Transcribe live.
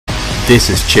This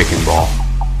is Chicken Ball.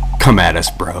 Come at us,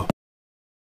 bro.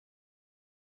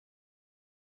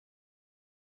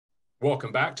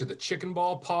 Welcome back to the Chicken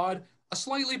Ball Pod. A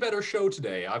slightly better show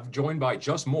today. I'm joined by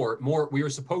just Mort. Mort, we were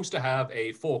supposed to have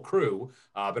a full crew,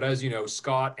 but as you know,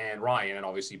 Scott and Ryan and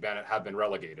obviously Bennett have been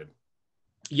relegated.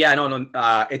 Yeah, no.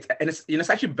 It's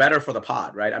actually better for the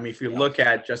pod, right? I mean, if you look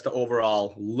at just the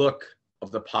overall look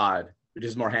of the pod, it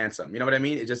is more handsome. You know what I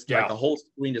mean? It just like the whole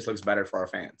screen just looks better for our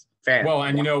fans. Well,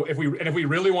 and if we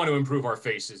really want to improve our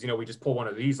faces, we just pull one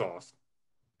of these off.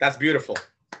 That's beautiful.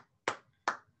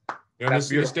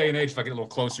 This day and age, if I get a little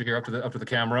closer here up to the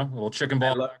camera, a little chicken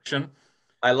ball action.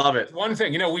 I love it. One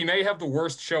thing, we may have the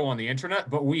worst show on the internet,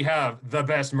 but we have the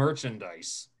best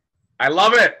merchandise. I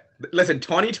love it. Listen,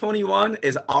 2021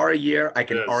 is our year. I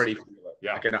can already feel it.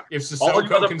 Yeah. If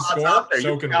Sissoko can score,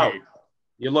 so can we.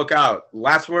 You look out.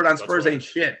 Last word on Spurs ain't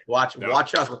shit. Watch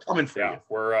us. We're coming for you.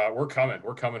 We're coming.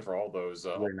 We're coming for all those.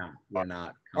 We're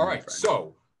not. All right.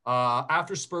 So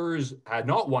after Spurs had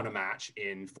not won a match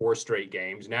in 4 straight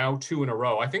games, now 2 in a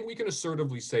row, I think we can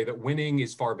assertively say that winning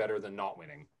is far better than not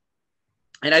winning.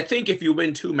 And I think if you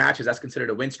win 2 matches, that's considered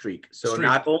a win streak. So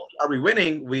not only are we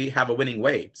winning, we have a winning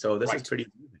way. So this is pretty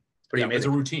amazing. It's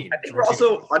a routine. I think we're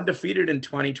also undefeated in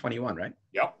 2021, right?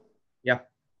 Yep.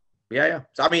 Yeah.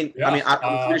 So I'm free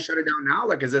to shut it down now.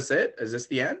 Like, is this it? Is this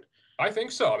the end? I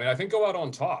think so. I think go out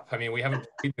on top. We haven't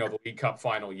played the League Cup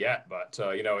final yet, but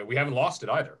we haven't lost it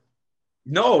either.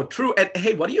 No, true. And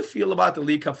hey, what do you feel about the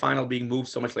League Cup final being moved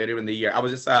so much later in the year? I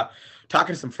was just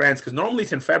talking to some friends because normally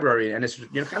it's in February, and it's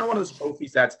kind of one of those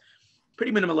trophies that's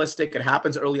pretty minimalistic. It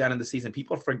happens early on in the season.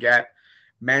 People forget.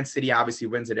 Man City obviously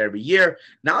wins it every year.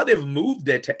 Now they've moved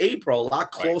it to April, a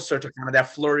lot closer to kind of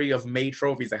that flurry of May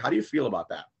trophies. Like, how do you feel about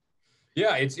that?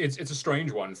 Yeah, it's a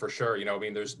strange one for sure.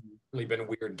 There's really been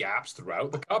weird gaps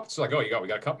throughout the cup. It's like, we got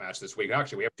a cup match this week. And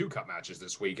actually, we have 2 cup matches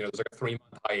this week. There's like a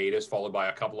 3-month hiatus followed by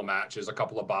a couple of matches, a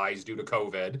couple of buys due to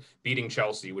COVID, beating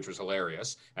Chelsea, which was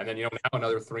hilarious. And then, now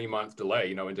another 3-month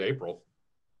delay, into April.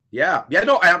 Yeah.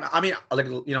 No,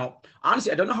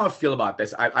 honestly, I don't know how I feel about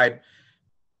this.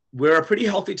 We're a pretty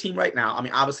healthy team right now.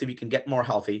 Obviously we can get more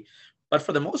healthy, but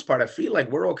for the most part, I feel like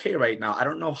we're okay right now. I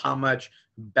don't know how much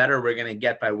better we're going to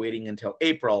get by waiting until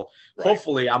April. Right.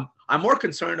 Hopefully, I'm more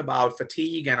concerned about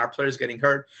fatigue and our players getting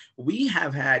hurt. We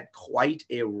have had quite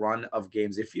a run of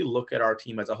games. If you look at our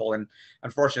team as a whole, and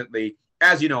unfortunately,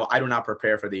 as you know, I do not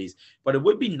prepare for these, but it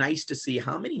would be nice to see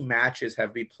how many matches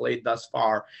have we played thus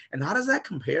far, and how does that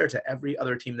compare to every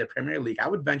other team in the Premier League? I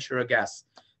would venture a guess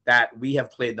that we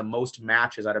have played the most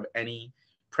matches out of any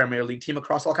Premier League team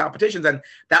across all competitions. And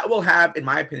that will have, in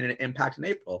my opinion, an impact in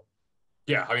April.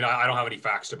 Yeah, I don't have any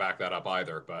facts to back that up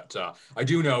either. But I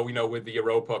do know, with the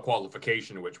Europa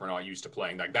qualification, which we're not used to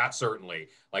playing, like that certainly,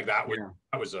 that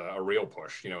was a real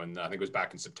push, and I think it was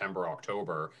back in September,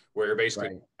 October, where you're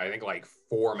basically, I think,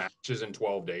 4 matches in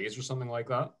 12 days or something like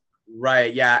that.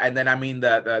 Right, yeah. And then,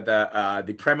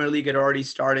 the Premier League had already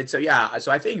started. So, yeah,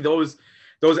 so I think those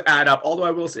add up. Although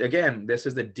I will say, again, this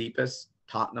is the deepest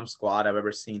Tottenham squad I've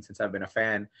ever seen since I've been a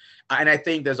fan. And I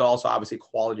think there's also obviously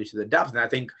quality to the depth. And I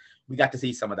think we got to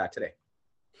see some of that today.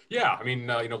 Yeah,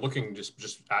 looking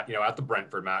just at the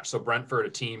Brentford match. So Brentford, a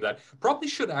team that probably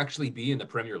should actually be in the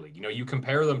Premier League. You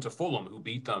compare them to Fulham, who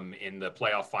beat them in the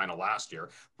playoff final last year.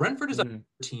 Brentford is a better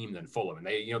team than Fulham, and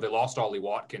they lost Ollie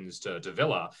Watkins to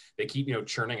Villa. They keep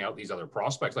churning out these other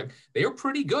prospects. They are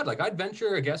pretty good. I'd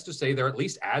venture a guess to say they're at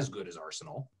least as good as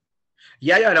Arsenal.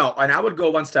 Yeah, no. And I would go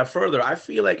one step further. I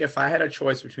feel like if I had a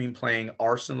choice between playing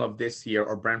Arsenal of this year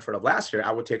or Brentford of last year,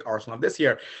 I would take Arsenal of this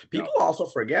year. People also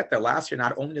forget that last year,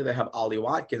 not only did they have Ollie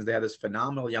Watkins, they had this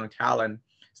phenomenal young talent.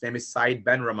 His name is Said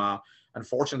Benrahma,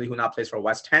 unfortunately, who now plays for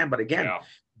West Ham. But again,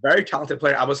 very talented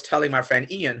player. I was telling my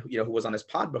friend Ian, who was on this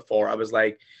pod before, I was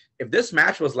like, if this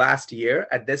match was last year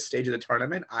at this stage of the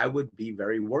tournament, I would be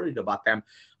very worried about them.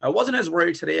 I wasn't as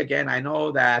worried today. Again, I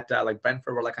know that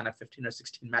Brentford were on a 15 or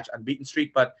 16 match unbeaten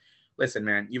streak, but listen,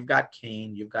 man, you've got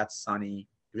Kane, you've got Sonny,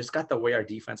 you just got the way our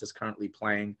defense is currently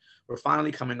playing. We're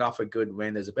finally coming off a good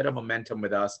win. There's a bit of momentum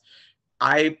with us.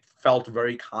 I felt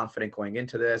very confident going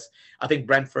into this. I think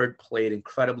Brentford played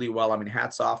incredibly well.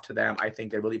 Hats off to them. I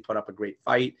think they really put up a great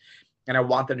fight. And I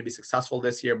want them to be successful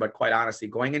this year. But quite honestly,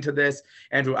 going into this,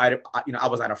 Andrew, I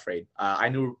was not afraid. I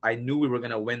knew we were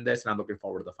going to win this, and I'm looking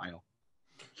forward to the final.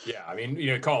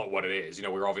 Yeah, call it what it is.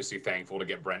 We're obviously thankful to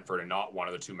get Brentford and not one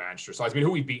of the 2 Manchester sides.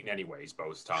 Who we've beaten anyways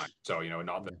both times. So,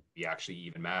 not that he actually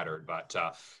even mattered. But,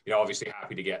 obviously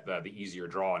happy to get the easier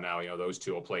draw now. Those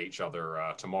 2 will play each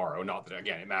other tomorrow. Not that,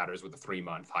 again, it matters with the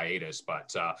 3-month hiatus.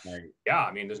 But,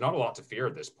 there's not a lot to fear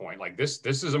at this point. This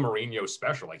is a Mourinho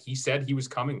special. He said he was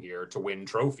coming here to win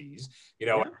trophies.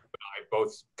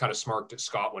 both kind of smirked at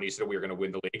Scott when he said we were going to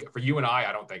win the league. For you and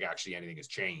I don't think actually anything has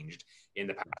changed in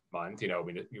the past month. I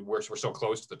mean, we're so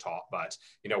close to the top, but,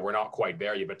 we're not quite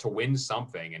there yet. But to win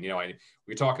something, and, we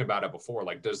were talking about it before,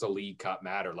 like, does the League Cup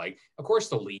matter? Like, of course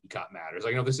the League Cup matters.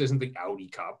 Like, this isn't the Audi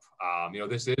Cup.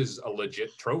 This is a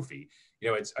legit trophy.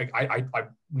 It's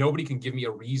nobody can give me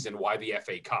a reason why the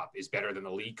FA Cup is better than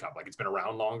the League Cup. Like, it's been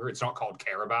around longer. It's not called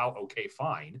Carabao. Okay,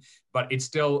 fine. But it's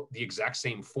still the exact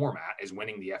same format as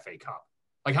winning the FA Cup.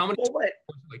 Like, how many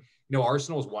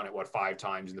Arsenal's won it, 5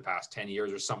 times in the past 10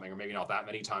 years or something, or maybe not that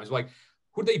many times. Like,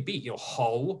 who'd they beat?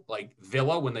 Hull, like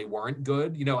Villa when they weren't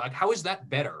good. Like, how is that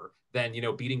better than,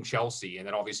 beating Chelsea and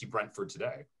then obviously Brentford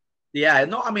today? Yeah,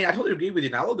 no, I mean, I totally agree with you.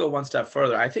 Now we'll go one step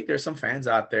further. I think there's some fans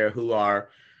out there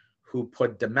who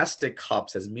put domestic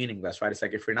cups as meaningless, right? It's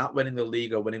like if you're not winning the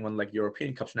league or winning one like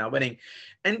European cups, you're not winning.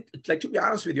 And like, to be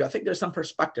honest with you, I think there's some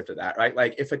perspective to that, right?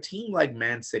 Like if a team like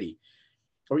Man City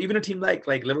or even a team like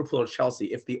Liverpool or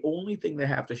Chelsea, if the only thing they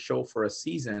have to show for a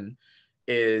season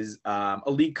is a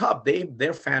League Cup,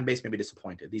 their fan base may be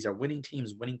disappointed. These are winning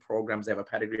teams, winning programs. They have a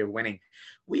pedigree of winning.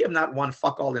 We have not won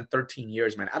fuck all in 13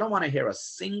 years, man. I don't want to hear a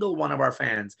single one of our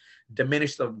fans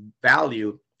diminish the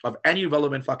value of any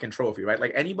relevant fucking trophy, right?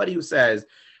 Like anybody who says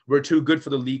we're too good for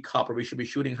the League Cup or we should be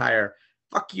shooting higher,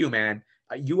 fuck you, man.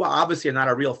 You are obviously not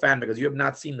a real fan because you have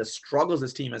not seen the struggles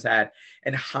this team has had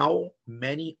and how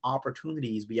many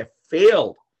opportunities we have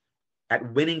failed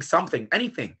at winning something,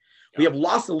 anything. Yeah. We have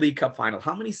lost the League Cup final.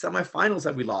 How many semifinals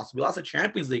have we lost? We lost a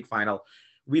Champions League final.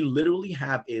 We literally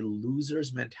have a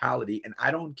loser's mentality, and I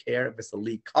don't care if it's the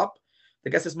League Cup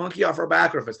that gets this monkey off our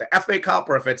back, or if it's the FA Cup,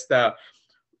 or if it's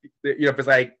if it's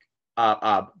like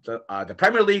the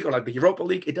Premier League or like the Europa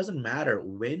League. It doesn't matter.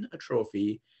 Win a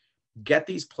trophy. Get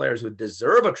these players who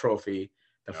deserve a trophy,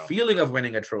 the feeling of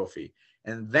winning a trophy,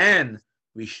 and then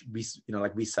we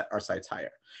set our sights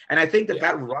higher. And I think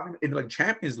that run in the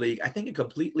Champions League, I think it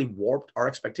completely warped our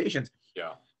expectations.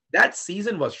 Yeah, that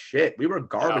season was shit. We were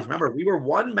garbage. Yeah. Remember, we were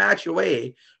one match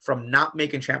away from not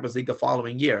making Champions League the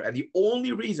following year, and the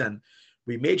only reason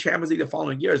we made Champions League the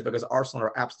following year is because Arsenal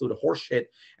are absolute horseshit,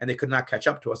 and they could not catch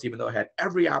up to us, even though they had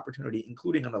every opportunity,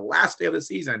 including on the last day of the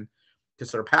season, to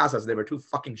surpass us. They were too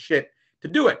fucking shit to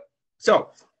do it.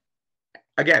 So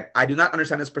again, I do not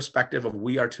understand this perspective of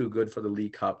we are too good for the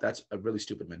League Cup. That's a really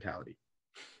stupid mentality.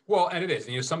 Well, and it is,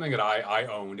 and something that I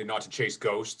owned, and not to chase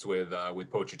ghosts with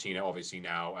Pochettino, obviously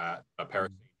now at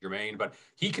Paris Saint-Germain, but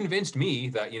he convinced me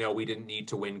that we didn't need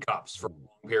to win cups for a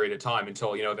long period of time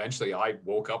until eventually I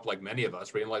woke up like many of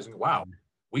us, realizing, wow,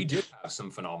 we did have some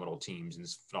phenomenal teams and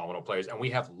phenomenal players, and we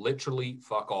have literally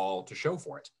fuck all to show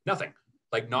for it. Nothing.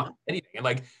 Like not anything. And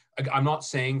like, I'm not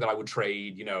saying that I would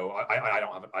trade,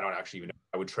 I don't actually even know.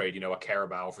 I would trade, a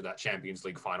Carabao for that Champions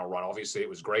League final run. Obviously it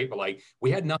was great, but like we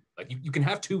had nothing. Like you can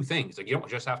have two things. Like you don't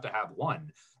just have to have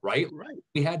one, right? Right.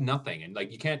 We had nothing. And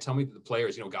like, you can't tell me that the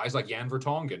players, guys like Jan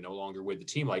Vertonghen no longer with the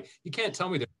team. Like you can't tell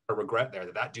me there's a regret there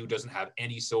that dude doesn't have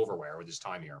any silverware with his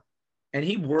time here. And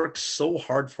he worked so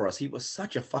hard for us. He was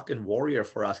such a fucking warrior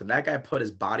for us. And that guy put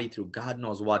his body through God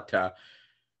knows what,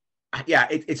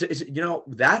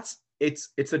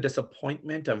 it's a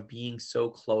disappointment of being so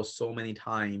close so many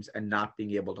times and not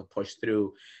being able to push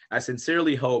through. I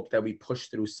sincerely hope that we push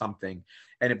through something.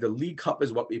 And if the League Cup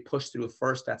is what we push through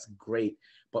first, that's great.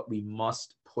 But we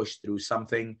must push through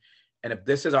something. And if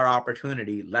this is our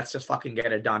opportunity, let's just fucking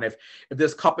get it done. If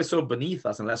this cup is so beneath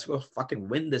us, and let's go fucking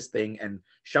win this thing and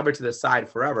shove it to the side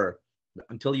forever.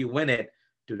 Until you win it,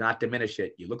 do not diminish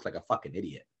it. You look like a fucking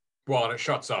idiot. Well, and it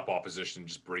shuts up opposition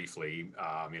just briefly,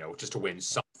 just to win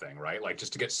something, right? Like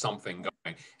just to get something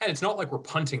going. And it's not like we're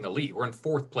punting the lead. We're in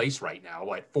fourth place right now,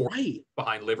 like fourth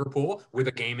behind Liverpool with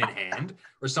a game in hand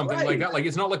or something like that. Like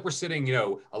it's not like we're sitting,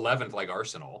 11th like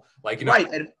Arsenal. Like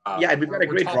and we've got a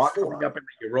great draw coming up in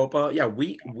the Europa. Yeah,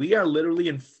 we are literally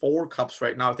in 4 cups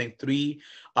right now. I think 3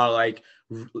 are like,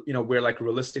 we're like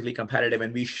realistically competitive,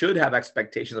 and we should have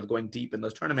expectations of going deep in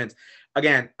those tournaments.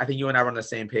 Again, I think you and I are on the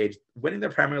same page. Winning the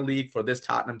Premier League for this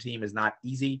Tottenham team is not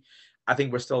easy. I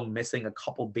think we're still missing a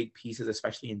couple big pieces,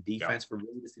 especially in defense, for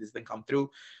really to see this thing come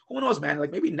through. Who knows, man?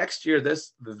 Like maybe next year,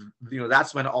 that's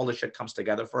when all the shit comes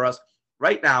together for us.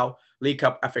 Right now, League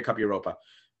Cup, FA Cup, Europa.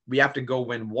 We have to go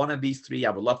win one of these 3.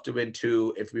 I would love to win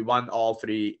 2. If we won all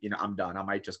 3, I'm done. I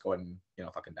might just go and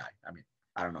fucking die. I mean,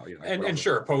 I don't know. And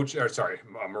sure,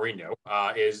 Mourinho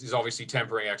is obviously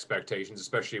tempering expectations,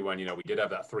 especially when, we did have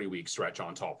that 3-week stretch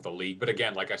on top of the league. But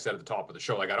again, like I said at the top of the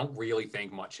show, like I don't really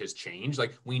think much has changed.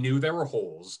 Like we knew there were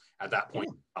holes at that point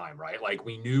in time, right? Like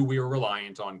we knew we were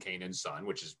reliant on Kane and Son,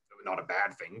 which is not a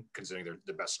bad thing considering they're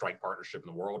the best strike partnership in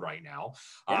the world right now.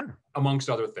 Yeah. Amongst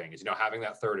other things, having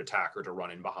that third attacker to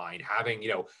run in behind, having,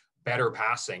 better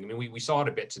passing. I mean, we saw it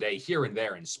a bit today here and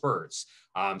there in spurts.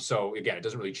 So again, it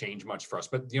doesn't really change much for us.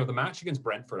 But, the match against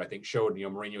Brentford, I think, showed,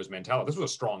 Mourinho's mentality. This was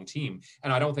a strong team.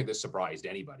 And I don't think this surprised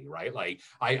anybody, right? Like,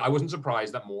 I wasn't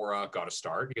surprised that Mora got a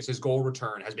start because his goal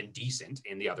return has been decent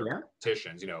in the other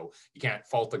competitions. You can't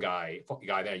fault the guy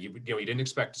there. You didn't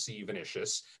expect to see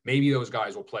Vinicius. Maybe those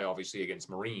guys will play, obviously, against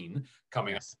Marine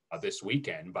coming up this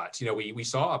weekend. But, we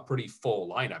saw a pretty full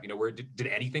lineup. Did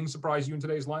anything surprise you in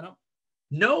today's lineup?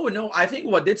 No. I think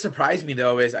what did surprise me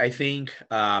though is I think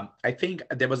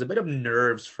there was a bit of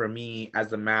nerves for me as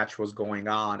the match was going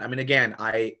on. I mean, again,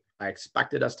 I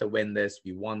expected us to win this.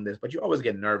 We won this, but you always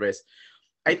get nervous.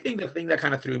 I think the thing that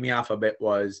kind of threw me off a bit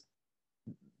was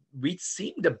we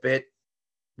seemed a bit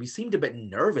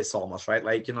nervous almost, right?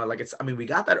 Like, we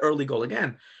got that early goal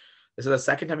again. This is the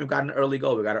second time we've got an early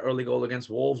goal. We got an early goal against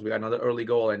Wolves. We got another early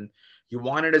goal, and you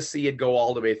wanted to see it go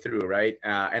all the way through, right?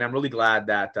 And I'm really glad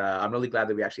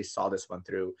that we actually saw this one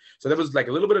through. So there was like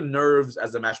a little bit of nerves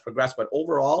as the match progressed, but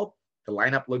overall, the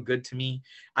lineup looked good to me.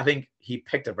 I think he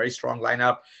picked a very strong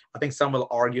lineup. I think some will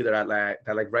argue that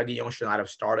Reguilón should not have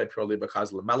started purely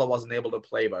because Lamela wasn't able to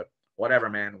play, but whatever,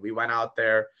 man. We went out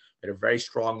there with a very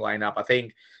strong lineup. I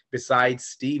think besides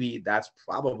Stevie, that's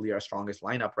probably our strongest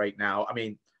lineup right now. I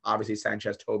mean, obviously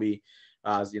Sanchez, Toby,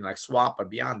 swap,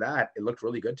 but beyond that, it looked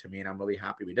really good to me, and I'm really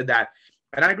happy we did that.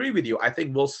 And I agree with you. I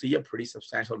think we'll see a pretty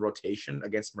substantial rotation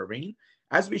against Marine,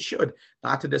 as we should.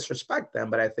 Not to disrespect them,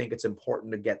 but I think it's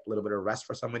important to get a little bit of rest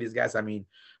for some of these guys. I mean,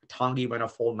 Tanguy went a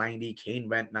full 90, Kane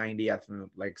went 90. I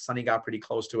think Sonny got pretty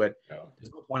close to it. Yeah.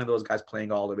 There's no point of those guys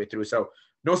playing all the way through. So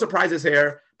no surprises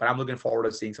here, but I'm looking forward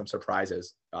to seeing some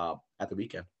surprises at the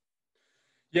weekend.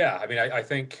 Yeah, I mean, I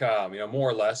think, more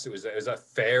or less it was a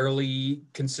fairly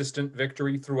consistent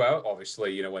victory throughout.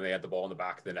 Obviously, when they had the ball in the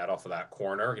back of the net off of that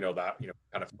corner,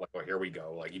 kind of like, oh, here we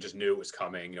go. Like, you just knew it was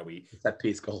coming. We set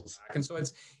piece goals. And so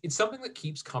it's something that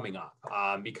keeps coming up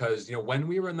because, when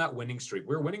we were in that winning streak,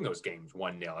 we were winning those games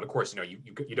 1-0. And of course,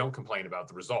 you don't complain about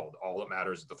the result. All that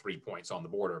matters is the 3 points on the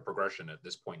board or progression at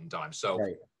this point in time. So,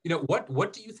 right.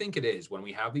 What do you think it is when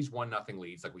we have these 1-0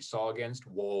 leads, like we saw against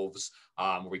Wolves,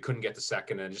 where we couldn't get the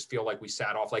second and just feel like we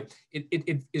sat off? Like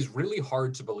it is really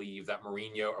hard to believe that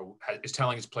Mourinho is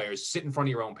telling his players, sit in front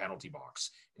of your own penalty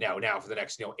box now for the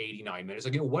next 89 minutes.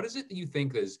 Like, what is it that you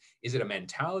think is it a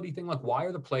mentality thing? Like, why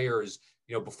are the players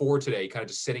before today kind of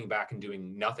just sitting back and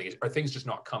doing nothing? Are things just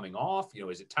not coming off?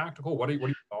 Is it tactical? What are your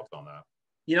thoughts on that?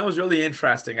 It was really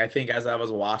interesting. I think as I was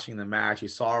watching the match, you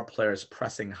saw our players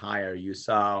pressing higher. You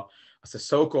saw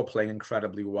Sissoko playing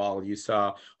incredibly well. You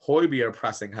saw Højbjerg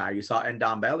pressing higher. You saw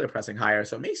Ndombele pressing higher.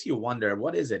 So it makes you wonder,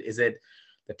 what is it? Is it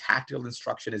the tactical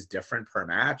instruction is different per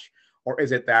match? Or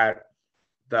is it that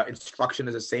the instruction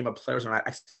is the same, but players are not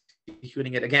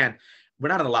executing it? Again, we're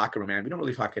not in the locker room, man. We don't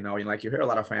really fucking know. You hear a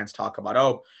lot of fans talk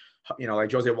about,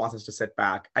 like Jose wants us to sit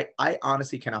back. I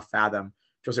honestly cannot fathom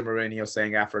Jose Mourinho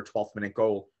saying after a 12th-minute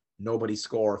goal, nobody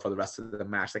score for the rest of the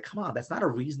match. Like, come on, that's not a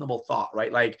reasonable thought,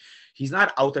 right? Like, he's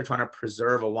not out there trying to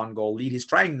preserve a 1-goal lead. He's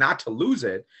trying not to lose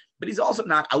it, but he's also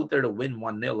not out there to win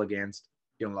 1-0 against,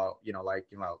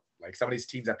 like some of these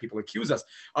teams that people accuse us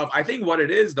of. I think what it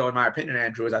is, though, in my opinion,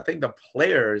 Andrew, is I think the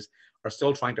players are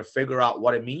still trying to figure out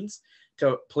what it means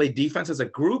to play defense as a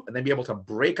group and then be able to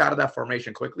break out of that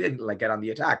formation quickly and get on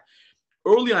the attack.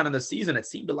 Early on in the season, it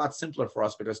seemed a lot simpler for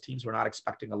us because teams were not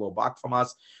expecting a low block from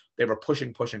us. They were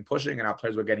pushing, and our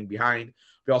players were getting behind.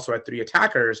 We also had 3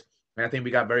 attackers, and I think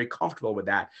we got very comfortable with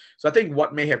that. So I think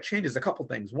what may have changed is a couple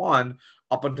things. One,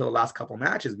 up until the last couple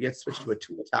matches, we had switched to a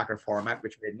 2-attacker format,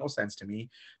 which made no sense to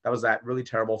me. That was that really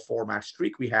terrible 4-match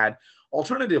streak we had.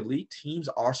 Alternatively, teams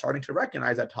are starting to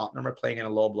recognize that Tottenham are playing in a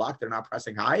low block. They're not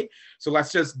pressing high. So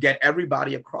let's just get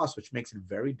everybody across, which makes it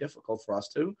very difficult for us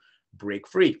to break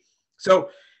free.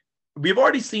 So we've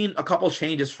already seen a couple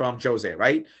changes from Jose,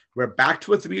 right? We're back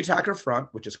to a 3-attacker front,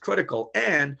 which is critical,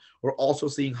 and we're also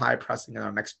seeing high pressing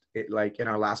in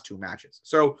our last 2 matches.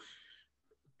 So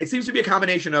it seems to be a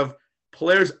combination of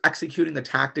players executing the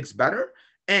tactics better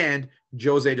and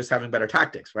Jose just having better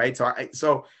tactics, right?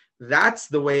 So that's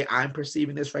the way I'm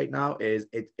perceiving this right now. Is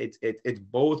it's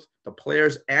both the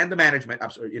players and the management,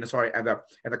 and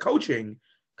the coaching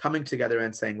coming together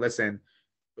and saying, listen,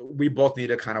 we both need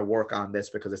to kind of work on this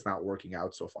because it's not working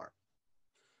out so far.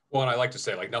 Well, and I like to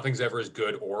say, like, nothing's ever as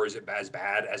good or is it as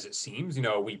bad as it seems.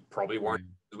 We probably weren't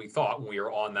as we thought when we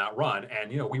were on that run.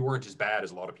 And, we weren't as bad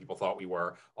as a lot of people thought we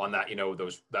were on that,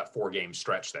 that 4-game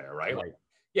stretch there, right? Right.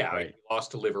 Yeah, I mean, Right. we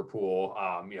lost to Liverpool,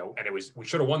 and we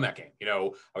should have won that game. I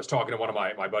was talking to one of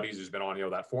my buddies who's been on,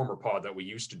 that former pod that we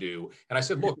used to do. And I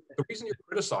said, look, the reason you're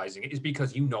criticizing it is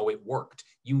because it worked.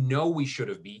 We should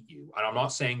have beat you. And I'm not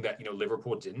saying that,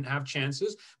 Liverpool didn't have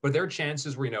chances, but their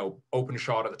chances were, open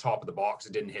shot at the top of the box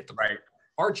that didn't hit the Right.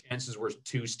 Our chances were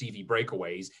 2 Stevie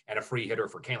breakaways and a free hitter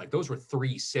for Kane. Like those were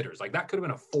 3 sitters. Like that could have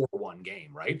been a 4-1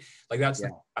 game, right? Like that's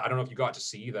I don't know if you got to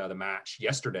see the match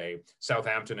yesterday,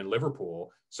 Southampton and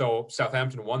Liverpool. So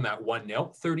Southampton won that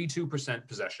 1-0, 32%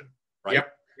 possession, right?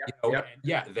 Yep. And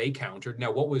yeah, they countered.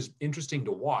 Now, what was interesting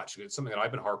to watch, it's something that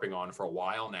I've been harping on for a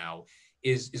while now,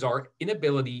 is our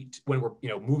inability to, when we're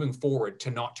moving forward,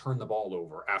 to not turn the ball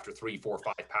over after 3, 4,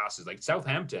 5 passes. Like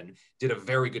Southampton did a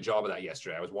very good job of that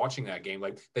yesterday. I was watching that game.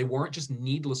 Like they weren't just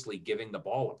needlessly giving the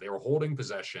ball up. They were holding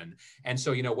possession. And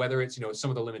so, whether it's, some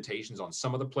of the limitations on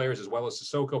some of the players as well as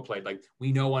Sissoko played, like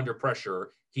we know under pressure,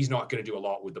 he's not going to do a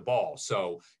lot with the ball.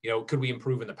 So, could we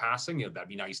improve in the passing? That'd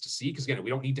be nice to see, because again,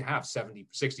 we don't need to have 70,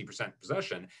 60%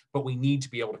 possession, but we need to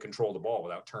be able to control the ball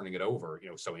without turning it over,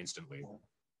 so instantly.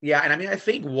 Yeah, and I mean, I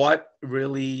think what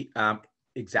really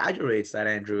exaggerates that,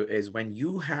 Andrew, is when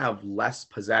you have less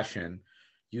possession,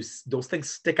 those things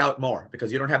stick out more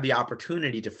because you don't have the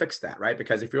opportunity to fix that, right?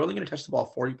 Because if you're only going to touch the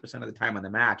ball 40% of the time on the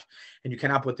match and you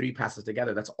cannot put 3 passes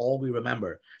together, that's all we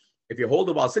remember. If you hold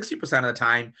the ball 60% of the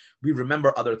time, we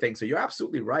remember other things. So you're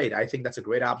absolutely right. I think that's a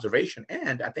great observation.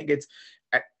 And I think it's,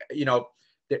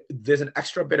 there's an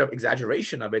extra bit of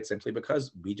exaggeration of it simply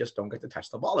because we just don't get to touch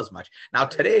the ball as much. Now,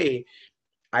 today,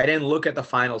 I didn't look at the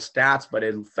final stats, but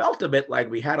it felt a bit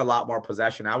like we had a lot more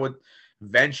possession. I would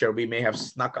venture we may have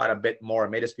snuck out a bit more. It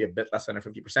may just be a bit less than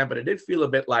 50%, but it did feel a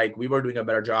bit like we were doing a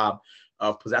better job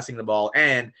of possessing the ball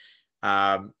and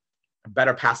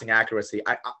better passing accuracy.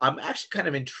 I'm actually kind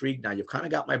of intrigued now. You've kind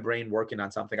of got my brain working on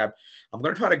something. I'm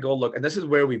going to try to go look, and this is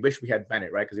where we wish we had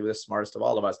Bennett, right? Because he was the smartest of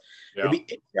all of us. Yeah. It'd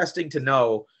be interesting to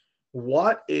know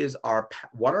what are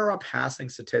our passing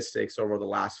statistics over the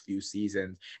last few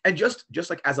seasons, and just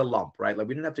like as a lump, right? Like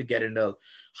we didn't have to get into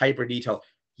hyper detail.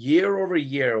 Year over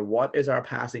year, what is our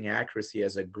passing accuracy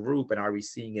as a group, and are we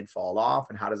seeing it fall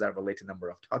off, and how does that relate to number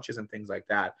of touches and things like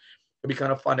that? It'd be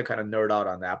kind of fun to kind of nerd out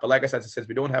on that. But like I said, since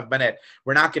we don't have Bennett,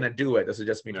 we're not going to do it. This is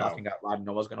just me talking out loud.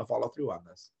 No one's going to follow through on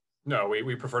this. No,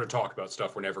 we prefer to talk about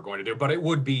stuff we're never going to do, but it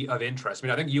would be of interest. I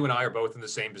mean, I think you and I are both in the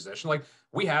same position. Like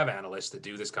we have analysts that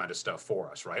do this kind of stuff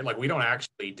for us, right? Like we don't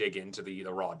actually dig into the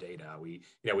raw data. We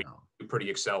do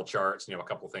pretty Excel charts, a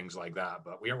couple of things like that,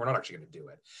 but we're not actually going to do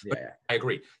it. Yeah. But I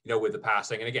agree, with the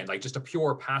passing. And again, like just a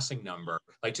pure passing number,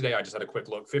 like today, I just had a quick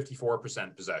look,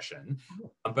 54% possession.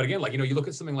 But again, like, you look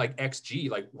at something like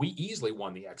XG, like we easily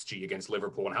won the XG against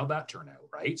Liverpool, and how'd that turn out,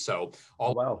 right? So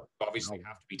obviously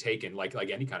have to be taken like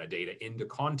any kind of data into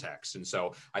context. And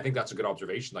so I think that's a good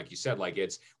observation. Like you said, like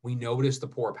we notice the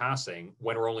poor passing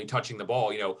when we're only touching the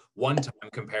ball, one time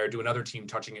compared to another team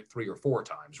touching it 3 or 4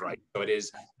 times, right? So it is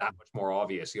that much more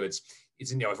obvious. It's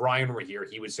if Ryan were here,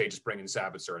 he would say just bring in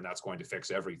Sabitzer and that's going to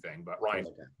fix everything. But Ryan,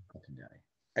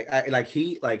 his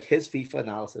FIFA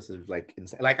analysis is like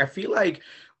insane. Like I feel like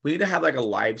we need to have like a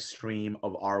live stream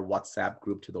of our WhatsApp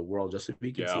group to the world just so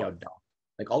we can see how dumb,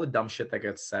 like all the dumb shit that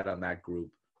gets said on that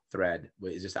group thread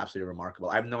is just absolutely remarkable.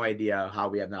 I have no idea how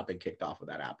we have not been kicked off of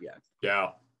that app yet.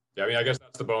 Yeah. I mean, I guess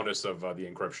that's the bonus of the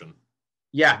encryption.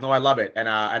 Yeah, no, I love it. And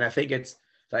I think it's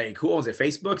like, who owns it?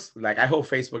 Facebook's? Like, I hope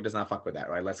Facebook does not fuck with that,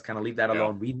 right? Let's kind of leave that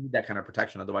alone. We need that kind of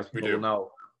protection. Otherwise, people will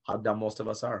know how dumb most of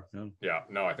us are. Yeah,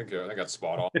 no, I think that's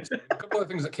spot on. A couple of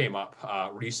things that came up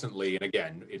recently, and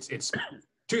again, it's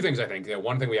 2 things I think.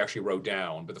 One thing we actually wrote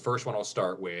down, but the first one I'll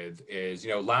start with is,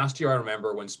 last year I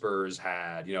remember when Spurs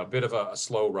had, a bit of a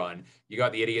slow run. You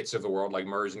got the idiots of the world like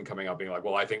Merson coming up being like,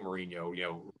 well, I think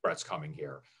Mourinho, Brett's coming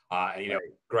here. And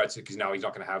regrets it because now he's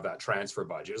not going to have that transfer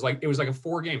budget. It was like a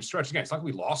 4-game stretch. Again, it's not like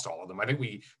we lost all of them. I think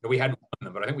we hadn't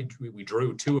won them, but I think we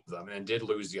drew 2 of them and then did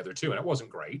lose the other 2, and it wasn't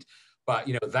great. But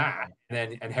that,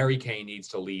 and Harry Kane needs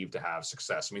to leave to have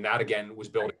success. I mean, that again was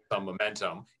building some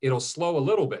momentum. It'll slow a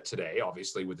little bit today,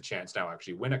 obviously, with the chance now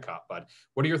actually win a cup. But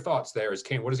what are your thoughts there? Is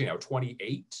Kane, what is he now,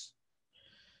 28?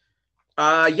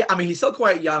 Yeah, I mean, he's still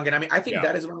quite young. And I mean, I think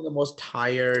that is one of the most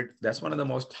tired, that's one of the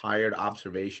most tired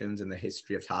observations in the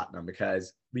history of Tottenham,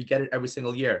 because we get it every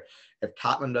single year. If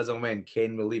Tottenham doesn't win,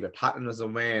 Kane will leave. If Tottenham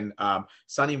doesn't win,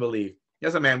 Sonny will leave.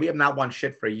 Yes, man, we have not won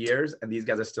shit for years, and these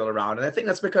guys are still around. And I think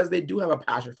that's because they do have a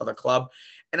passion for the club.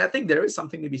 And I think there is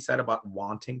something to be said about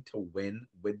wanting to win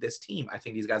with this team. I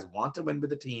think these guys want to win with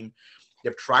the team.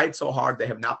 They've tried so hard. They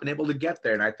have not been able to get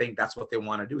there. And I think that's what they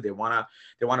want to do. They want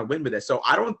to win with it. So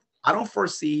I don't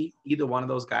foresee either one of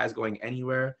those guys going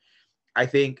anywhere. I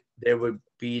think there would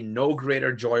be no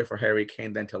greater joy for Harry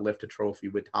Kane than to lift a trophy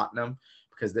with Tottenham,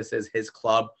 because this is his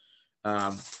club.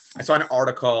 I saw an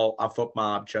article on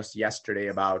FootMob just yesterday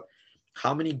about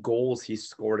how many goals he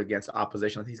scored against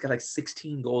opposition. He's got like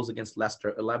 16 goals against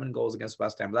Leicester, 11 goals against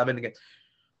West Ham, 11 against.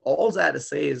 All that to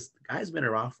say is the guy's been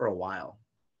around for a while,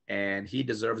 and he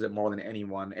deserves it more than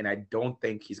anyone. And I don't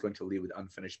think he's going to leave with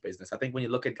unfinished business. I think when you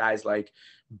look at guys like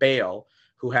Bale,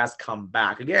 who has come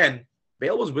back again,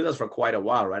 Bale was with us for quite a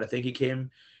while, right? I think he came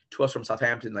to us from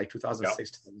Southampton like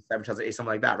 2006, 2007, 2008,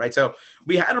 something like that, right? So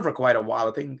we had him for quite a while.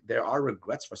 I think there are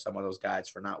regrets for some of those guys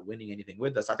for not winning anything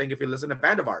with us. I think if you listen to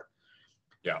Van der Vaart,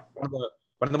 one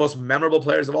of the most memorable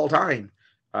players of all time,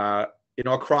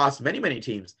 across many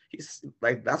teams, he's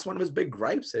like, that's one of his big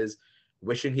gripes is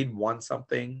wishing he'd won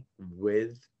something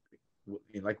with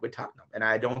Tottenham. And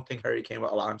I don't think Harry Kane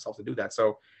will allow himself to do that.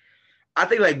 So I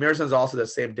think like Mearson's also the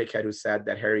same dickhead who said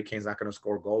that Harry Kane's not going to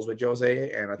score goals with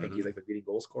Jose, and I think he's like the leading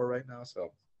goal scorer right now.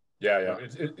 So I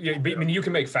mean, you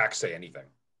can make facts say anything.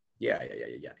 Yeah,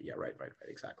 right,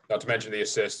 exactly. Not to mention the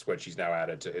assists, which he's now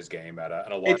added to his game at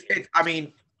an alarm. I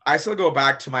mean, I still go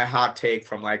back to my hot take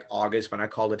from like August when I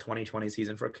called the 2020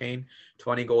 season for Kane: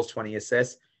 20 goals, 20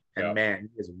 assists, and man,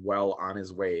 he is well on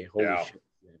his way. Holy shit,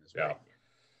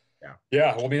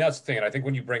 Yeah. Well, I mean, that's the thing. And I think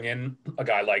when you bring in a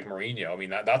guy like Mourinho, I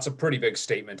mean, that's a pretty big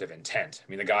statement of intent.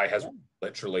 I mean, the guy has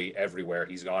literally everywhere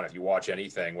he's gone. If you watch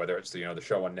anything, whether it's the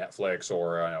show on Netflix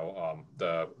or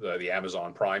the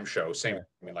Amazon Prime show, same.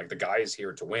 I mean, like the guy is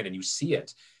here to win, and you see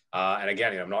it. And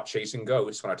again, I'm not chasing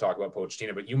ghosts when I talk about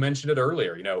Pochettino, but you mentioned it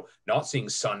earlier, not seeing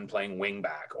Son playing wing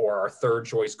back or our third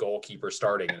choice goalkeeper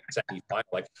starting in the semifinal.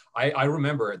 Like I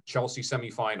remember at Chelsea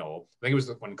semifinal, I think it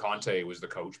was when Conte was the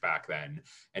coach back then,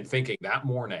 and thinking that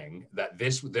morning that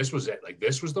this was it. Like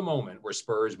this was the moment where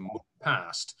Spurs moved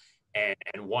past and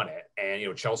won it.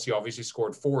 And, Chelsea obviously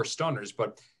scored 4 stunners,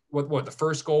 but what the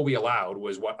first goal we allowed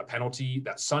was a penalty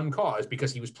that Son caused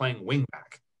because he was playing wing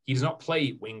back. He does not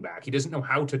play wing back. He doesn't know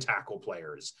how to tackle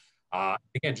players.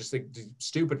 Again, just like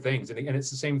stupid things. And it's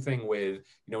the same thing with,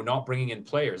 not bringing in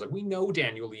players. Like we know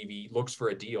Daniel Levy looks for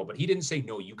a deal, but he didn't say,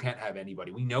 no, you can't have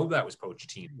anybody. We know that was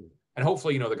Pochettino. And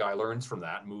hopefully, the guy learns from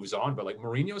that and moves on. But like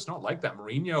Mourinho's not like that.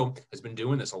 Mourinho has been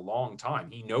doing this a long time.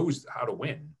 He knows how to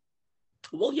win.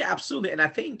 Well, yeah, absolutely. And I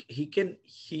think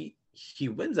he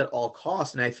wins at all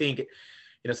costs. And I think,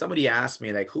 somebody asked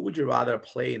me, like, who would you rather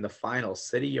play in the final,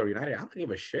 City or United? I don't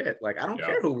give a shit. Like, I don't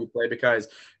care who we play, because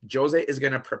Jose is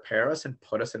going to prepare us and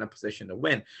put us in a position to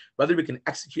win. Whether we can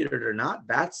execute it or not,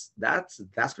 that's going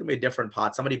to be a different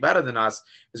pot. Somebody better than us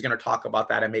is going to talk about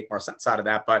that and make more sense out of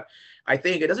that. But I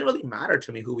think it doesn't really matter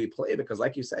to me who we play, because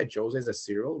like you said, Jose is a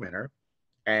serial winner,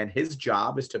 and his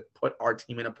job is to put our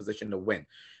team in a position to win.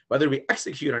 Whether we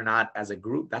execute or not as a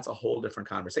group, that's a whole different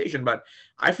conversation. But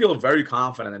I feel very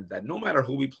confident that no matter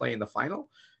who we play in the final,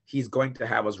 he's going to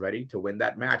have us ready to win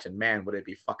that match. And man, would it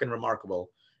be fucking remarkable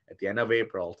at the end of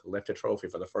April to lift a trophy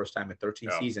for the first time in 13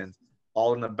 seasons,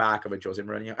 all in the back of a Jose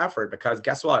Mourinho effort. Because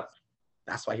guess what?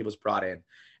 That's why he was brought in.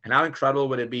 And how incredible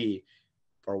would it be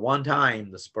for one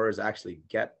time the Spurs actually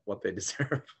get what they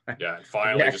deserve? Yeah, and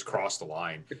finally just cross the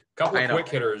line. Couple of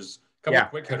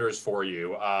quick hitters for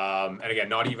you. And again,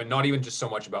 not even just so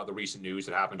much about the recent news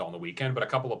that happened on the weekend, but a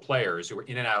couple of players who were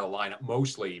in and out of the lineup,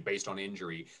 mostly based on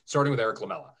injury, starting with Eric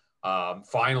Lamela.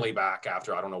 Finally back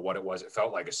after, I don't know what it was. It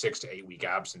felt like a 6 to 8 week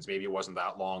absence. Maybe it wasn't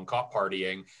that long. Caught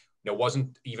partying.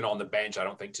 Wasn't even on the bench, I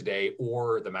don't think, today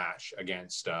or the match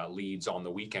against Leeds on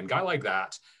the weekend. Guy like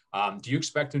that, do you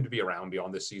expect him to be around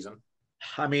beyond this season?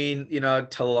 I mean,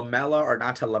 to Lamela or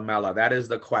not to Lamela, that is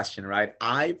the question, right?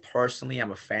 I personally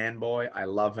am a fanboy. I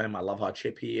love him. I love how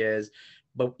chip he is.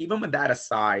 But even with that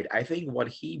aside, I think what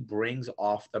he brings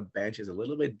off the bench is a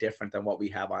little bit different than what we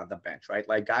have on the bench, right?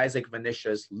 Like guys like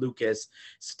Vinicius, Lucas,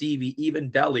 Stevie,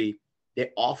 even Dele, they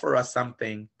offer us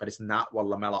something, but it's not what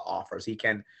Lamela offers. He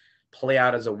can play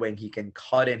out as a wing. He can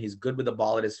cut in. He's good with the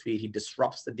ball at his feet. He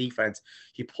disrupts the defense.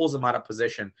 He pulls them out of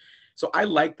position. So I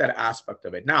like that aspect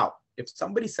of it. Now, if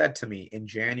somebody said to me in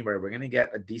January, we're going to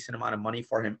get a decent amount of money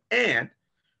for him, and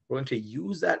we're going to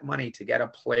use that money to get a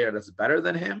player that's better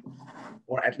than him,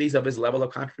 or at least of his level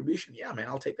of contribution, yeah, man,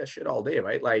 I'll take that shit all day,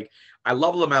 right? Like, I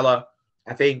love Lamela.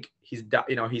 I think he's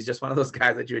just one of those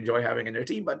guys that you enjoy having in your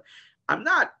team, but I'm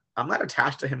not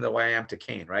attached to him the way I am to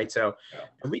Kane, right? So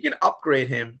if we can upgrade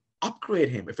him.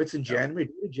 If it's in January,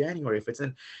 do it January. If it's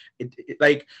in,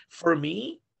 like, for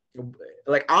me,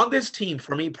 like on this team,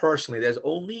 for me personally, there's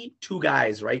only 2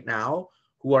 guys right now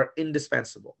who are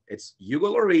indispensable. It's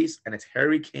Hugo Lloris and it's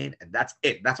Harry Kane, and that's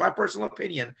it. That's my personal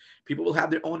opinion. People will have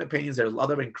their own opinions. There's a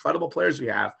lot of incredible players we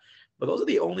have, But those are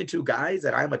the only two guys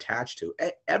that I'm attached to.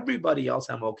 Everybody else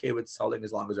I'm okay with selling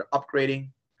as long as they're upgrading,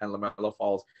 and LaMelo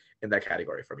falls in that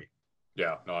category for me.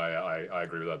 Yeah, no, I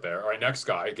agree with that there. All right, next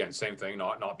guy, again, same thing,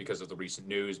 not because of the recent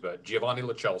news, but Giovanni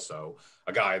Lo Celso,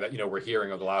 a guy that, we're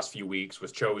hearing over the last few weeks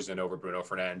was chosen over Bruno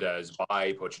Fernandes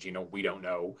by Pochettino. We don't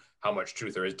know how much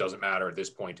truth there is. Doesn't matter at this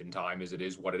point in time, as it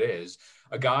is what it is.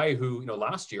 A guy who,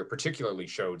 last year particularly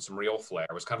showed some real flair,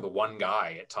 was kind of the one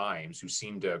guy at times who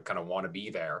seemed to kind of want to be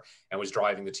there and was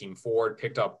driving the team forward,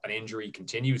 picked up an injury,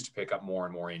 continues to pick up more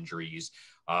and more injuries.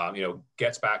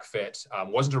 Gets back fit.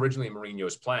 Wasn't originally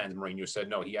Mourinho's plan. Mourinho said,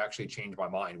 no, he actually changed my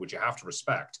mind, which you have to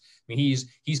respect. I mean,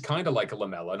 he's kind of like a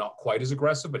Lamela, not quite as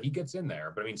aggressive, but he gets in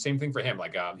there. But I mean, same thing for him.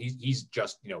 Like he's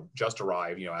just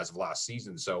arrived, as of last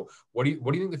season. So what do you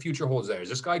think the future holds there? Is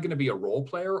this guy going to be a role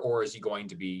player, or is he going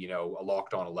to be, a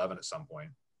locked on 11 at some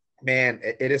point? Man,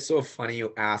 it is so funny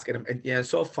you ask, and it's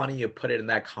so funny you put it in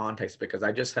that context, because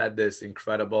I just had this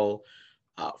incredible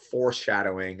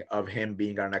foreshadowing of him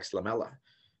being our next Lamela.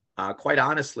 Quite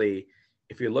honestly,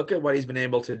 if you look at what he's been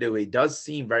able to do, he does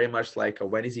seem very much like a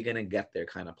when is he going to get there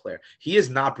kind of player. He is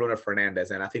not Bruno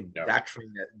Fernandes, and I think that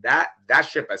train, that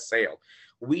ship has sailed.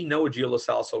 We know Gio Lo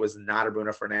Celso is not a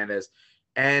Bruno Fernandes,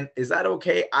 and is that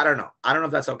okay? I don't know. I don't know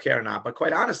if that's okay or not. But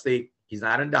quite honestly, he's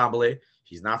not Ndombele.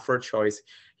 He's not first choice.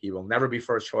 He will never be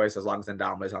first choice as long as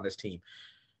Ndombele is on this team.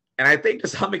 And I think to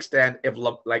some extent,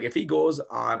 if he goes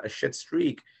on a shit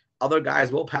streak, other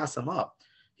guys will pass him up.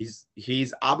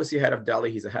 He's obviously ahead of Delhi.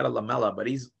 He's ahead of Lamela, but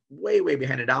he's way, way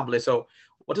behind Ndombele. So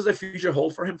what does the future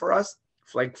hold for him for us?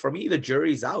 Like, for me, the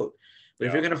jury's out. But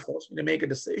if you're going to force me to make a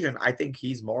decision, I think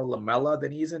he's more Lamela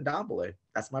than he's Ndombele.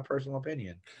 That's my personal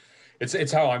opinion.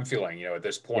 It's how I'm feeling, at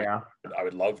this point. Yeah. I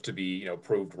would love to be,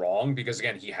 proved wrong, because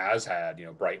again, he has had,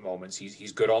 bright moments.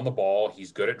 He's good on the ball.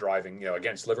 He's good at driving,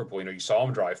 against Liverpool. You saw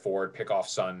him drive forward, pick off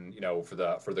Son,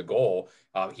 for the goal.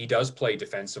 He does play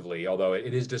defensively, although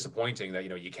it is disappointing that,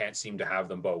 you can't seem to have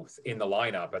them both in the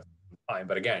lineup at the time.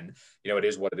 But again, it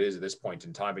is what it is at this point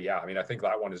in time. But yeah, I mean, I think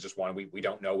that one is just one we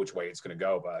don't know which way it's going to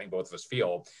go. But I think both of us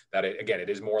feel that it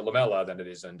is more Lamela than it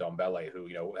is Ndombele, who,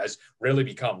 has really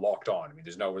become locked on. I mean,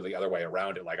 there's no really other way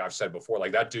around it. Like I've said before,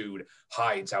 like that dude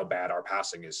hides how bad our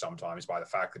passing is sometimes by the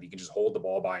fact that he can just hold the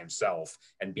ball by himself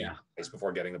and beat guys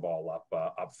before getting the ball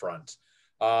up front.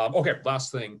 Okay,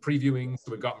 last thing, previewing.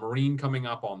 So we've got Marine coming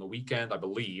up on the weekend, I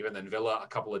believe, and then Villa a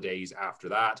couple of days after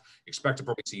that. Expect to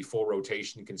probably see full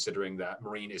rotation, considering that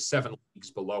Marine is 7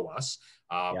 leagues below us.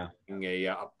 Being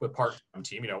a part-time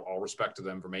team, all respect to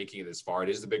them for making it this far. It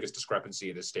is the biggest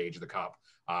discrepancy at this stage of the Cup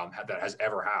that has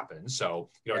ever happened. So,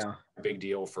 it's a big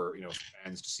deal for,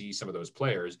 fans to see some of those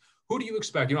players. Who do you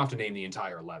expect? You don't have to name the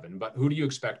entire 11, but who do you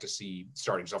expect to see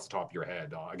starting just off the top of your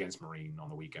head against Marine on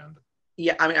the weekend?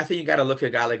 Yeah, I mean, I think you got to look at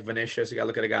a guy like Vinicius. You got to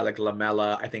look at a guy like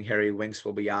Lamela. I think Harry Winks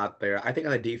will be out there. I think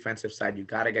on the defensive side, you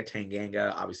got to get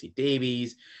Tanganga, obviously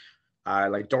Davies.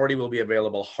 Like Doherty will be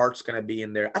available. Hart's going to be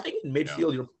in there. I think in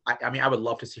midfield, I would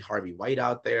love to see Harvey White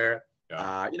out there.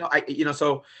 I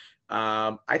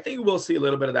think we'll see a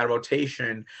little bit of that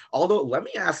rotation. Although, let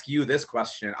me ask you this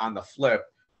question on the flip.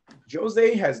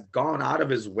 Jose has gone out of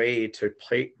his way to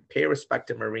pay respect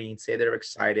to Marine, say they're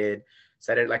excited,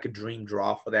 said it like a dream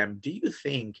draw for them. Do you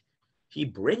think he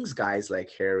brings guys like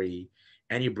Harry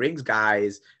and he brings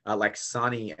guys like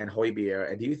Sonny and Højbjerg?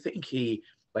 And do you think he,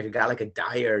 like a guy like a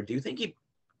Dyer, do you think he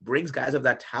brings guys of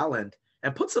that talent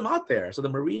and puts them out there so the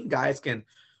Marine guys can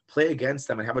play against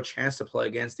them and have a chance to play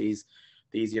against these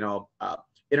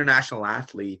international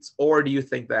athletes? Or do you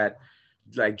think that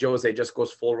like Jose just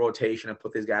goes full rotation and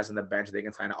put these guys on the bench, they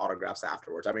can sign autographs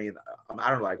afterwards? I mean, I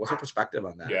don't know, like, what's your perspective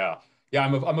on that? Yeah,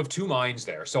 I'm of two minds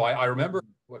there. So I remember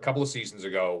a couple of seasons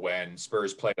ago when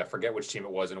Spurs played, I forget which team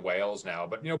it was in Wales now,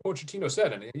 but, Pochettino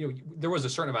said, and, there was a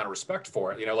certain amount of respect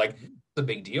for it, like it's a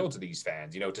big deal to these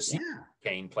fans, to see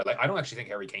Kane play. Like, I don't actually think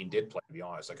Harry Kane did play, to be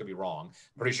honest. I could be wrong.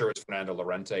 I'm pretty sure it's Fernando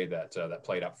Llorente that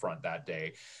played up front that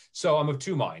day. So I'm of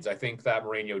two minds. I think that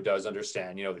Mourinho does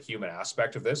understand, the human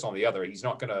aspect of this. On the other, he's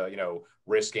not going to,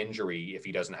 risk injury if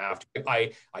he doesn't have to.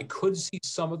 I could see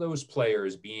some of those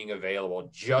players being available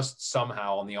just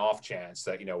somehow on the off chance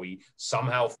that, we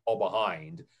somehow fall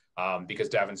behind because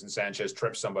Davinson Sanchez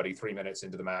trips somebody 3 minutes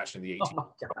into the match in the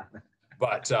 18th.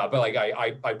 But like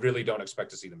I really don't expect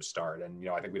to see them start, and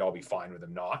I think we'd all be fine with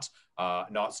them not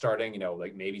starting.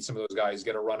 Like maybe some of those guys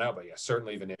get a run out, but yeah,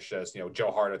 certainly Vinicius.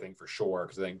 Joe Hart, I think for sure,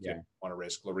 because I think you want to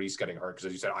risk Lloris getting hurt, because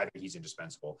as you said, I think he's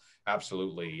indispensable,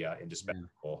 absolutely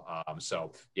indispensable.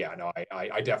 So yeah, no,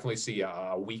 I definitely see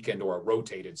a weakened or a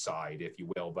rotated side, if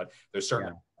you will, but there's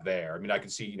certainly there. I mean, I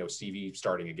could see Stevie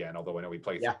starting again, although I know we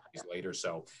play 3 days later,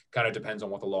 so kind of depends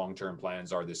on what the long-term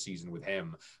plans are this season with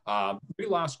him. Maybe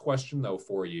last question though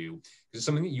for you, is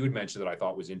something that you had mentioned that I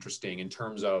thought was interesting in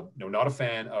terms of not a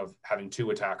fan of having 2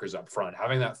 attackers up front.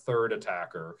 Having that third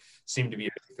attacker seemed to be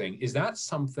a big thing. Is that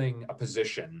a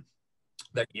position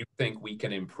that you think we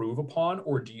can improve upon,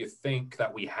 or do you think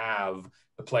that we have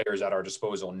the players at our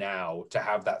disposal now to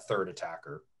have that third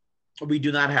attacker? We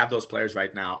do not have those players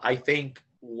right now. I think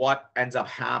what ends up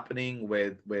happening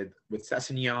with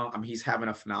Sessegnon, he's having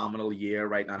a phenomenal year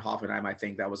right now at Hoffenheim. I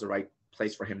think that was the right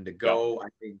place for him to go. I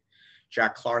think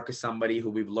Jack Clark is somebody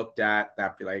who we've looked at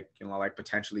that be like, like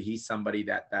potentially he's somebody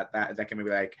that can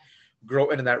maybe like grow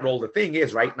into that role. The thing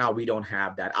is, right now we don't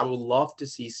have that. I would love to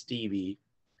see Stevie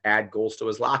add goals to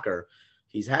his locker.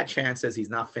 He's had chances,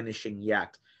 he's not finishing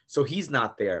yet, so he's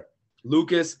not there.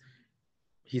 Lucas,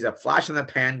 he's a flash in the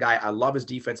pan guy. I love his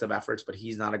defensive efforts, but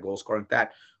he's not a goal scorer.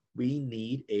 That we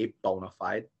need a bona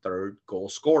fide third goal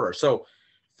scorer. So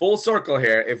full circle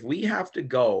here. If we have to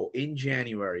go in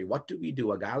January, what do we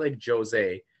do? A guy like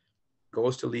Jose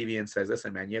goes to Levy and says,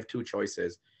 listen, man, you have 2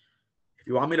 choices. If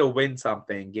you want me to win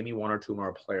something, give me 1 or 2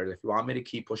 more players. If you want me to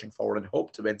keep pushing forward and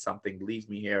hope to win something, leave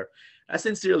me here. I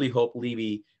sincerely hope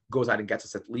Levy goes out and gets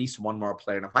us at least 1 more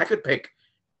player. And if I could pick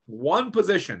one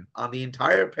position on the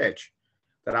entire pitch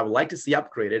that I would like to see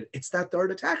upgraded, it's that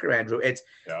third attacker, Andrew. It's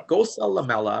go sell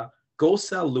Lamela, go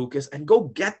sell Lucas, and go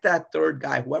get that third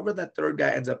guy, whoever that third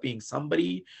guy ends up being,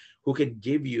 somebody who can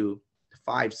give you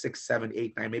 5, 6, 7,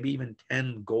 8, 9, maybe even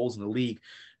 10 goals in the league.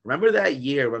 Remember that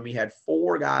year when we had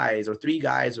 4 guys or 3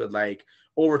 guys with like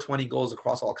over 20 goals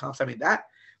across all comps? I mean, that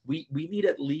we need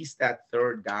at least that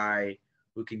third guy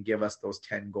who can give us those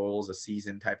 10 goals a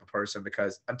season type of person,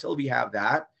 because until we have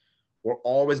that, we're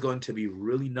always going to be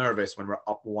really nervous when we're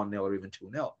up 1-0 or even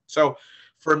 2-0. So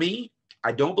for me,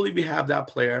 I don't believe we have that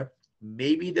player.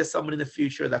 Maybe there's someone in the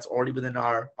future that's already within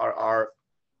our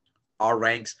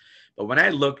ranks. But when I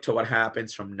look to what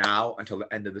happens from now until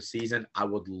the end of the season, I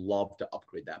would love to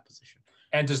upgrade that position.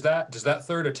 And does that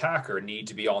third attacker need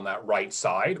to be on that right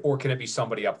side, or can it be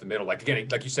somebody up the middle? Like, again,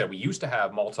 like you said, we used to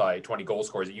have multi-20 goal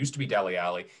scorers. It used to be Dele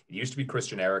Alli. It used to be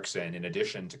Christian Eriksen in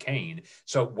addition to Kane.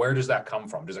 So where does that come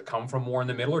from? Does it come from more in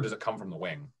the middle, or does it come from the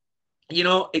wing?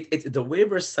 It's the way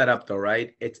we're set up though,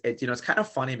 right? It's kind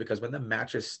of funny because when the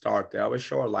matches start, they always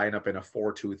show our lineup in a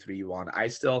 4-2-3-1. I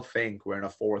still think we're in a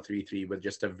 4-3-3 with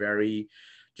just a very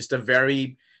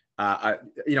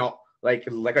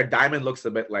like our diamond looks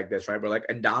a bit like this, right? Where like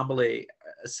Ndombele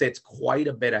sits quite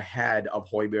a bit ahead of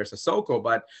Højbjerg Sissoko,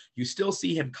 but you still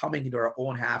see him coming into our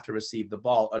own half to receive the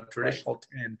ball. A traditional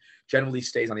 10 generally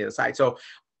stays on the other side. So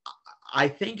I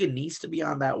think it needs to be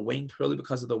on that wing purely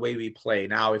because of the way we play.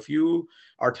 Now, if you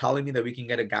are telling me that we can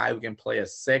get a guy who can play a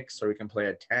 6 or we can play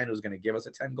a 10 who's going to give us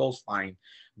a 10 goals, fine.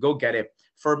 Go get it.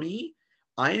 For me,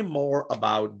 I am more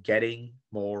about getting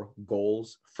more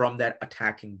goals from that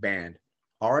attacking band.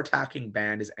 Our attacking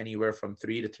band is anywhere from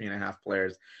 3 to 3.5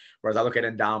 players, whereas I look at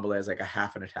Ndombele as like a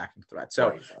half an attacking threat.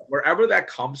 So wherever that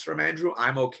comes from, Andrew,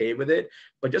 I'm okay with it.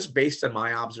 But just based on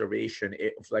my observation,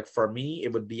 for me,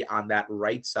 it would be on that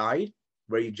right side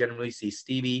where you generally see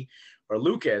Stevie or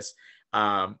Lucas,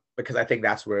 because I think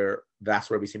that's where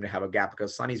we seem to have a gap,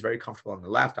 because Sonny's very comfortable on the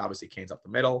left. Obviously, Kane's up the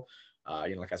middle,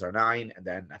 like as our 9, and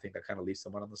then I think that kind of leaves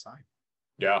someone on the side.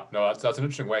 Yeah, no, that's an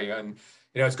interesting way. And,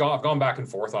 I've gone back and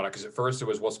forth on it, because at first it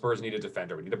was, well, Spurs need a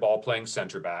defender. We need a ball playing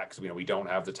center back, because, we don't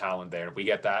have the talent there. If we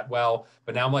get that, well,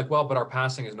 but now I'm like, well, but our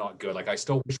passing is not good. Like, I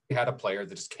still wish we had a player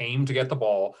that just came to get the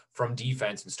ball from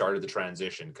defense and started the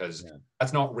transition, because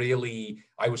that's not really,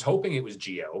 I was hoping it was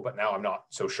Gio, but now I'm not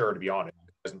so sure, to be honest.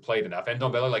 He hasn't played enough. And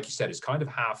Ndombele, like you said, is kind of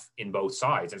half in both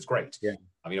sides, and it's great. Yeah.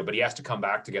 But he has to come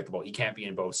back to get the ball. He can't be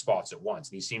in both spots at once.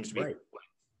 And he seems to be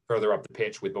further up the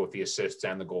pitch with both the assists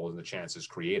and the goals and the chances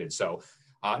created. So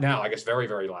now, I guess, very,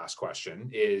 very last question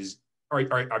is, all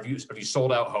right, have you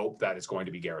sold out hope that it's going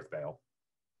to be Gareth Bale?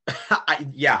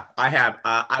 I have.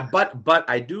 But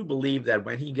I do believe that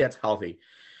when he gets healthy,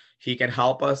 he can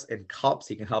help us in cups.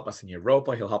 He can help us in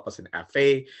Europa. He'll help us in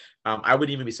FA. I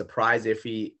wouldn't even be surprised if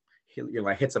he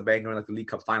hits a banger in like the League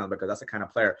Cup final, because that's the kind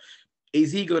of player.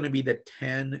 Is he going to be the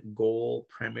 10-goal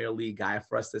Premier League guy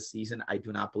for us this season? I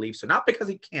do not believe so. Not because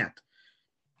he can't.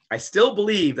 I still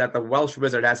believe that the Welsh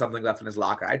Wizard has something left in his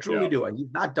locker. I truly do. And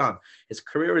he's not done. His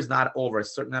career is not over.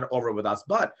 It's certainly not over with us.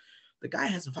 But the guy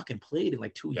hasn't fucking played in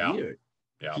like 2 years.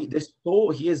 Yeah.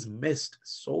 He has missed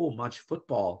so much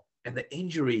football and the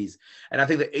injuries. And I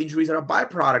think the injuries are a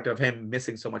byproduct of him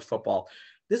missing so much football.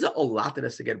 There's a lot that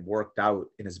has to get worked out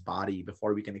in his body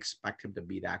before we can expect him to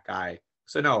be that guy.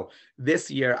 So no,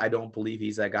 this year, I don't believe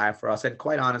he's that guy for us. And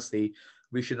quite honestly,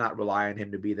 we should not rely on him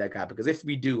to be that guy, because if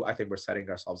we do, I think we're setting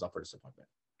ourselves up for disappointment.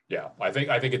 Yeah, I think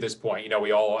at this point,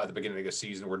 we all at the beginning of the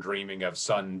season were dreaming of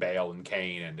Son, Bale, and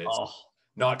Kane, and it's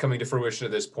not coming to fruition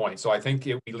at this point. So I think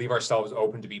we leave ourselves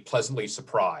open to be pleasantly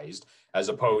surprised, as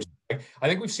opposed to, I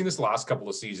think we've seen this the last couple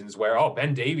of seasons where,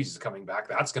 Ben Davies is coming back,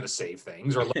 that's going to save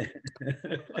things, or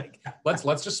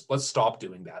let's stop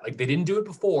doing that. Like, they didn't do it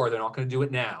before, they're not going to do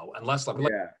it now, unless let's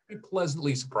be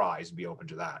pleasantly surprised and be open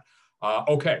to that.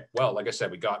 Okay, well, like I said,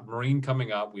 we got Marine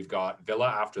coming up. We've got Villa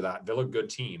after that. Villa,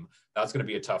 good team. That's going to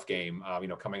be a tough game,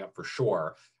 coming up for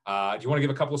sure. Do you want to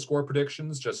give a couple of score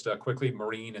predictions, just quickly,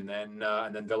 Marine and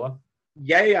then Villa?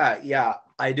 Yeah,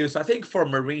 I do. So I think for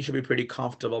Marine should be pretty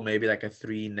comfortable, maybe like a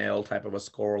 3-0 type of a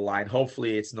score line.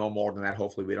 Hopefully it's no more than that.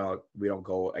 Hopefully we don't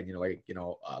go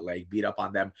and beat up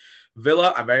on them.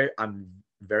 Villa, I'm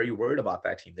very worried about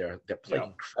that team. They're playing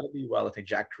incredibly well. I think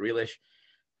Jack Grealish,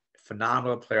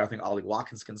 phenomenal player. I think Ollie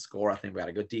Watkins can score. I think we got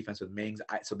a good defense with Mings.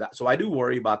 So I do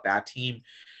worry about that team.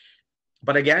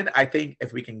 But again, I think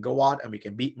if we can go out and we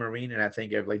can beat Marine, and I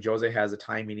think if Jose has the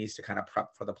time he needs to kind of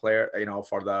prep for the player,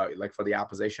 for the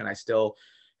opposition, I still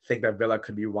think that Villa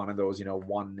could be one of those, 1-0,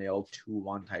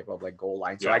 2-1 type of goal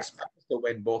line. So I expect us to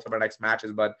win both of our next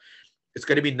matches, but it's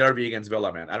going to be nervy against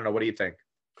Villa, man. I don't know. What do you think?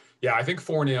 Yeah, I think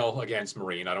 4-0 against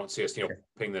Marine. I don't see us,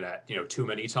 ping the net, too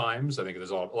many times. I think there's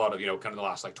a lot of, kind of the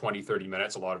last 20, 30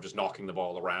 minutes, a lot of just knocking the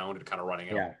ball around and kind of running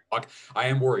it. I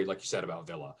am worried, like you said, about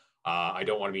Villa. I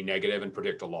don't want to be negative and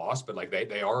predict a loss, but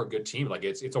they are a good team.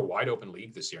 It's a wide open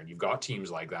league this year, and you've got teams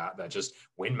like that just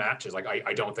win matches.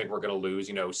 I don't think we're going to lose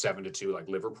 7-2 like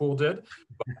Liverpool did,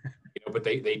 but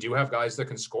they do have guys that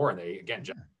can score, and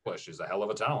Jack Grealish is a hell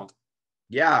of a talent.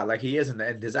 Yeah, he is, and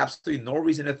there's absolutely no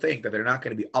reason to think that they're not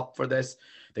going to be up for this.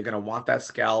 They're going to want that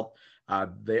scalp.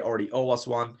 They already owe us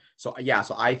one. So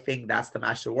I think that's the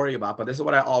match to worry about. But this is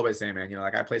what I always say, man.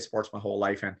 I play sports my whole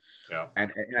life, and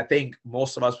I think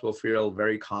most of us will feel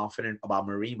very confident about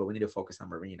Marine, but we need to focus on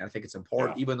Marine. I think it's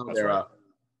important, even though they're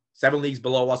 7 leagues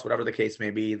below us, whatever the case may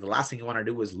be. The last thing you want to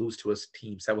do is lose to a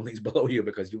team 7 leagues below you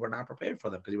because you were not prepared for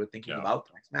them, because you were thinking about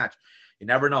the next match. You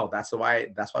never know. That's why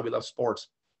we love sports.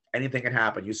 Anything can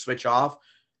happen. You switch off,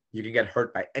 you can get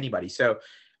hurt by anybody. So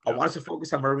I want us to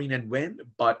focus on Marine and win,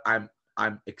 but I'm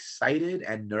excited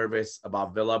and nervous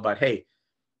about Villa. But hey,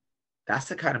 that's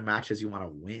the kind of matches you want to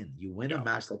win. You win a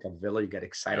match like a Villa, you get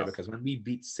excited, because when we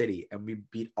beat City and we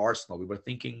beat Arsenal, we were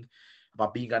thinking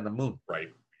about being on the moon. Right.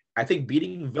 I think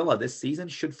beating Villa this season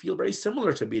should feel very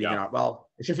similar to beating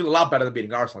it should feel a lot better than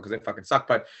beating Arsenal, because they fucking suck.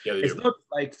 But it's not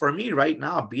for me right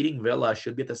now, beating Villa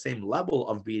should be at the same level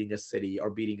of beating a City or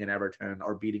beating an Everton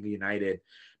or beating a United,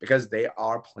 because they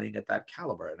are playing at that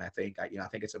caliber. And I think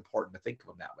it's important to think of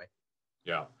them that way.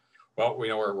 Yeah. Well,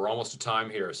 we're almost to time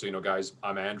here. So, guys,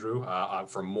 I'm Andrew. I'm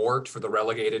from Mort for the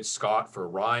relegated, Scott for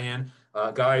Ryan.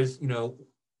 Guys,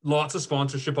 lots of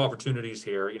sponsorship opportunities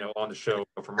here, on the show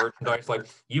for merchandise.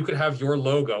 You could have your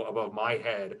logo above my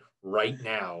head right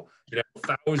now,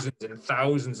 thousands and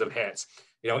thousands of hits.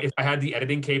 If I had the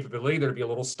editing capability, there'd be a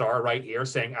little star right here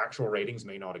saying actual ratings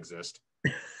may not exist.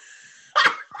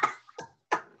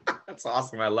 That's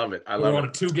awesome. I love it. We're on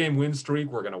a 2-game win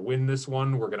streak. We're going to win this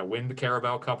one. We're going to win the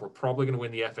Carabao Cup. We're probably going to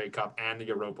win the FA Cup and the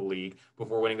Europa League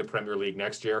before winning the Premier League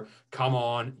next year. Come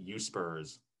on, you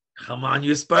Spurs. Come on,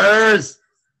 you Spurs.